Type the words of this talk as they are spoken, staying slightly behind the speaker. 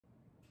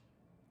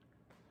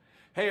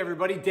Hey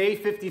everybody, day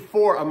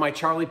 54 of my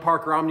Charlie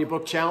Parker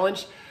Omnibook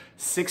challenge.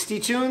 60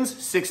 tunes,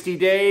 60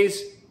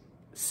 days,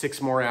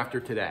 6 more after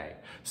today.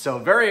 So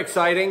very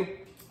exciting.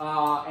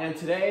 And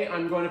today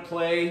I'm going to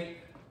play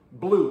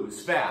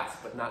blues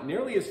fast, but not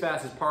nearly as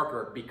fast as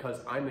Parker because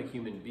I'm a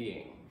human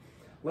being.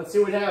 Let's see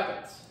what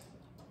happens.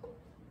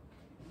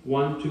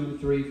 1, 2,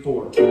 3,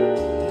 4.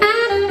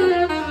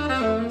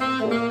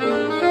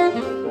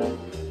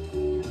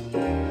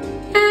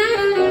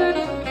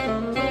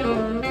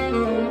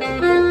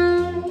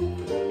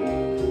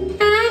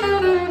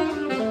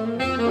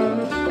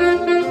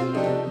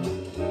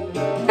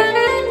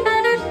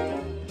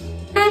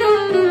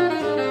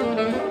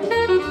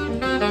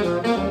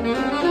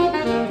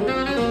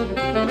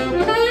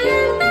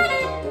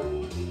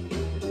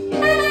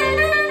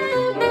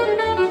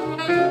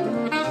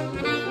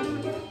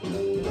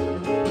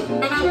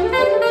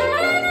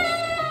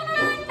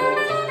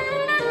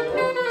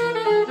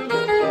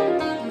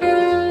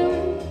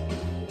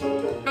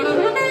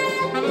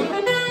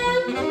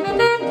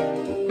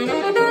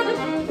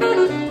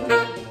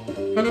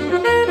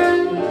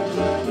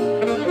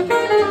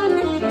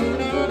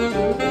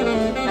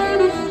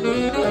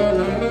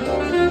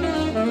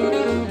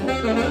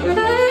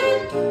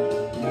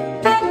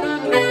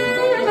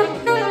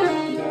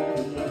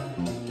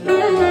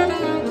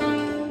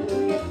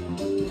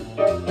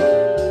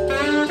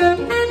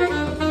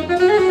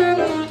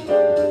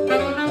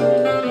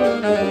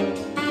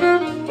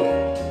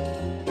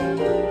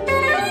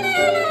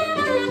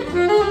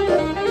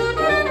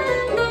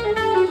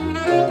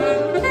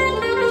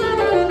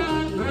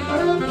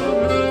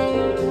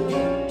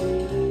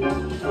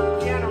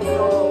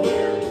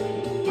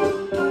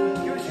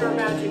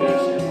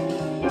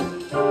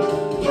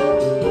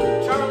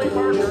 Charlie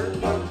Parker,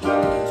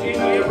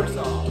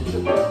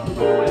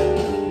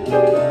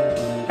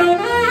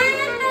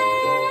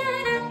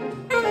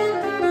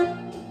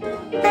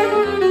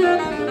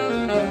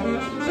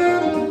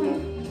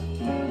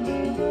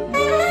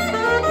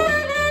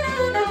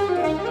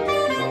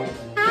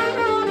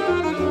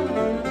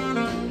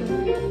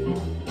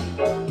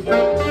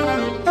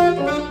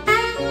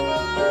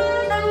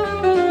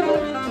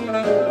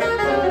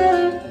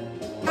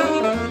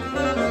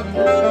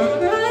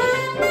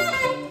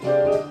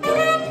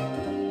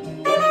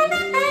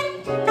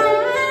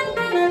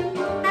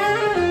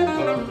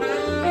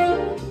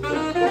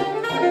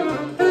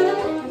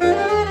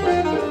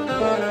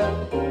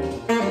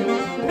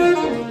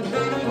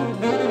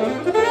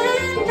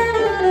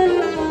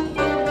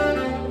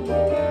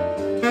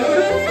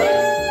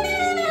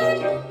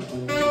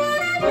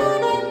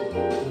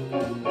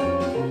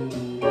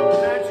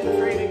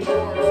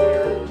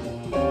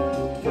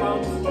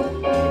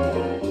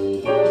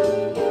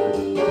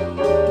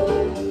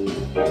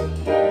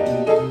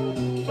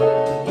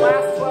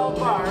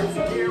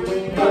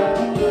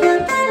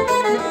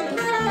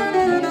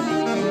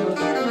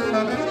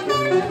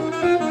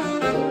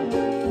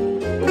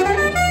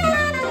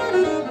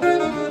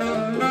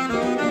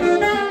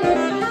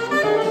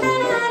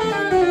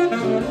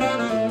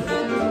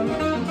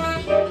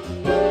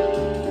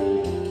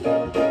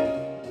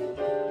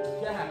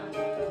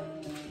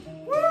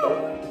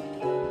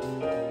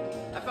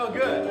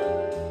 good.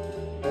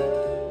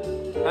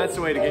 That's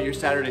the way to get your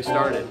Saturday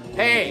started.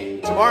 Hey,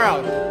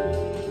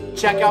 tomorrow,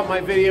 check out my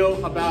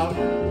video about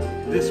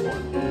this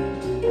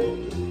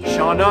one.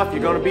 Sure enough,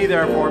 you're gonna be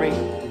there for me.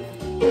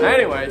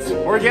 Anyways,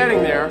 we're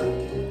getting there.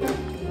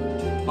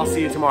 I'll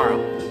see you tomorrow.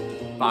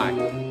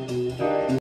 Bye.